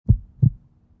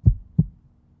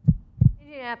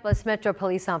Indianapolis Metro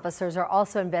police officers are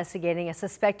also investigating a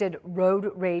suspected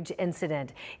road rage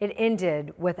incident. It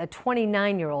ended with a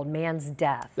 29-year-old man's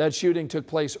death. That shooting took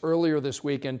place earlier this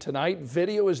week, and tonight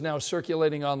video is now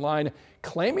circulating online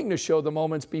claiming to show the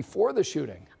moments before the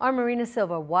shooting. Our Marina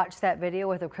Silva watched that video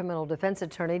with a criminal defense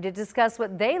attorney to discuss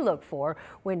what they look for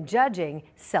when judging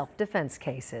self-defense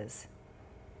cases.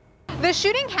 The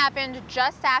shooting happened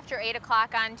just after 8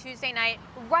 o'clock on Tuesday night,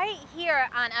 right here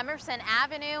on Emerson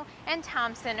Avenue and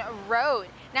Thompson Road.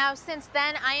 Now, since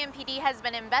then, IMPD has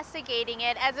been investigating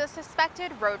it as a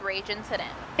suspected road rage incident.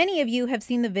 Many of you have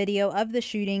seen the video of the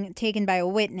shooting taken by a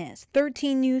witness.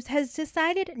 13 News has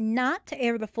decided not to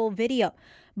air the full video,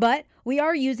 but we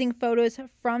are using photos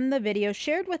from the video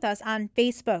shared with us on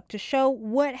Facebook to show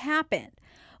what happened.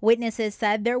 Witnesses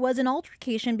said there was an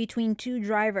altercation between two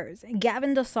drivers.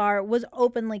 Gavin Dessar was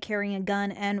openly carrying a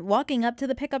gun and walking up to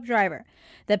the pickup driver.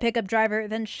 The pickup driver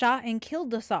then shot and killed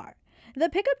Dessar. The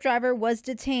pickup driver was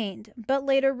detained, but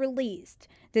later released.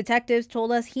 Detectives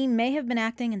told us he may have been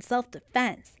acting in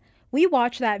self-defense. We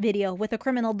watched that video with a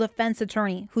criminal defense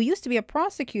attorney who used to be a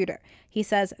prosecutor. He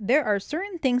says there are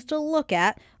certain things to look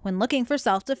at when looking for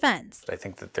self-defense. I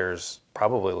think that there's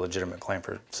probably a legitimate claim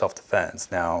for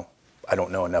self-defense. Now, I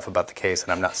don't know enough about the case,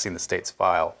 and I've not seen the state's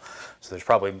file, so there's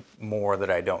probably more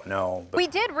that I don't know. We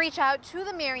did reach out to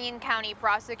the Marion County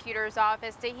Prosecutor's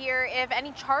Office to hear if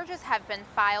any charges have been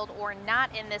filed or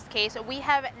not in this case. We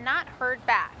have not heard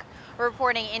back.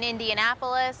 Reporting in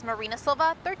Indianapolis, Marina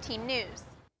Silva, 13 News.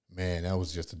 Man, that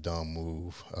was just a dumb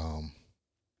move.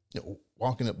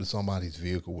 Walking up to somebody's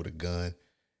vehicle with a gun,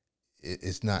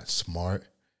 it's not smart.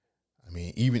 I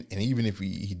mean, even if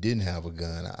he didn't have a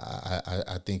gun,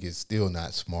 I think it's still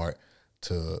not smart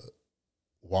to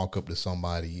walk up to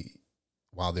somebody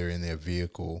while they're in their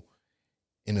vehicle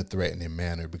in a threatening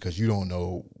manner, because you don't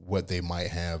know what they might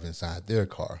have inside their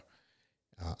car.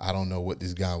 I don't know what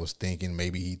this guy was thinking.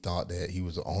 Maybe he thought that he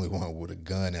was the only one with a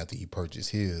gun after he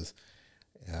purchased his.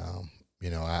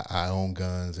 I own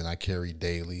guns and I carry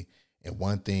daily. And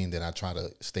one thing that I try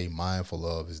to stay mindful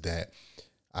of is that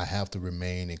I have to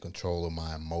remain in control of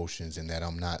my emotions, and that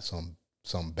I'm not some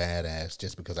badass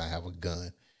just because I have a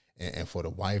gun. And for the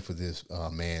wife of this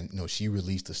man, she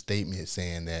released a statement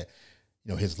saying that,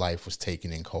 his life was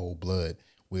taken in cold blood,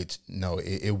 which no,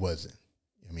 it wasn't.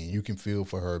 I mean, you can feel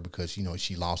for her because,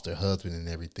 she lost her husband and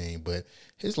everything, but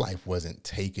his life wasn't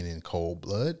taken in cold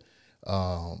blood.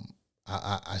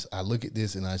 I look at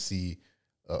this and I see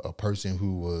a person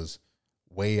who was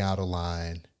way out of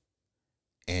line,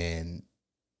 and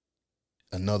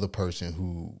another person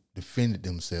who defended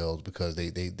themselves because they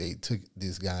took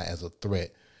this guy as a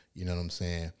threat, you know what I'm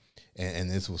saying? And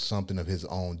this was something of his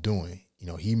own doing.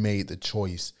 He made the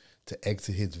choice to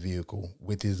exit his vehicle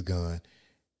with his gun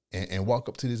and walk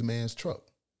up to this man's truck.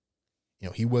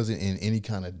 He wasn't in any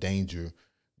kind of danger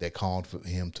that called for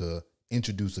him to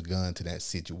introduce a gun to that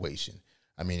situation.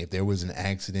 I mean, if there was an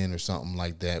accident or something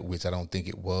like that, which I don't think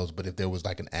it was, but if there was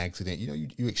like an accident,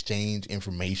 you exchange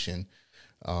information.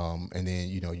 And then,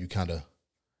 you kind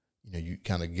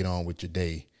of get on with your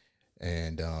day.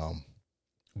 And,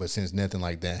 but since nothing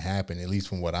like that happened, at least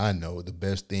from what I know, the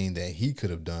best thing that he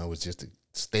could have done was just to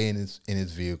stay in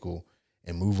his vehicle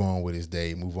and move on with his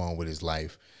day, move on with his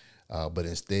life. But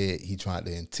instead, he tried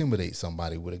to intimidate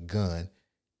somebody with a gun,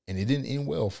 and it didn't end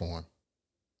well for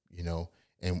him,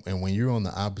 And when you're on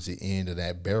the opposite end of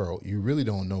that barrel, you really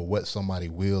don't know what somebody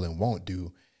will and won't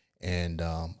do. And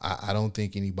I don't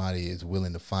think anybody is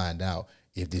willing to find out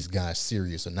if this guy's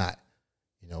serious or not,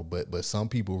 but some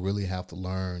people really have to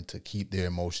learn to keep their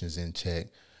emotions in check.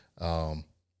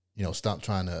 Stop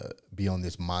trying to be on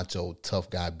this macho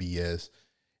tough guy BS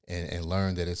and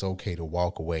learn that it's okay to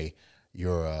walk away.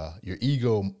 Your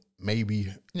ego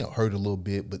maybe, hurt a little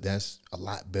bit, but that's a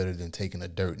lot better than taking a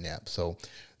dirt nap. So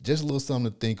just a little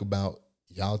something to think about.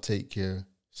 Y'all take care,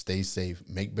 stay safe,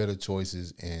 make better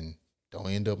choices, and don't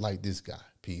end up like this guy.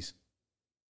 Peace.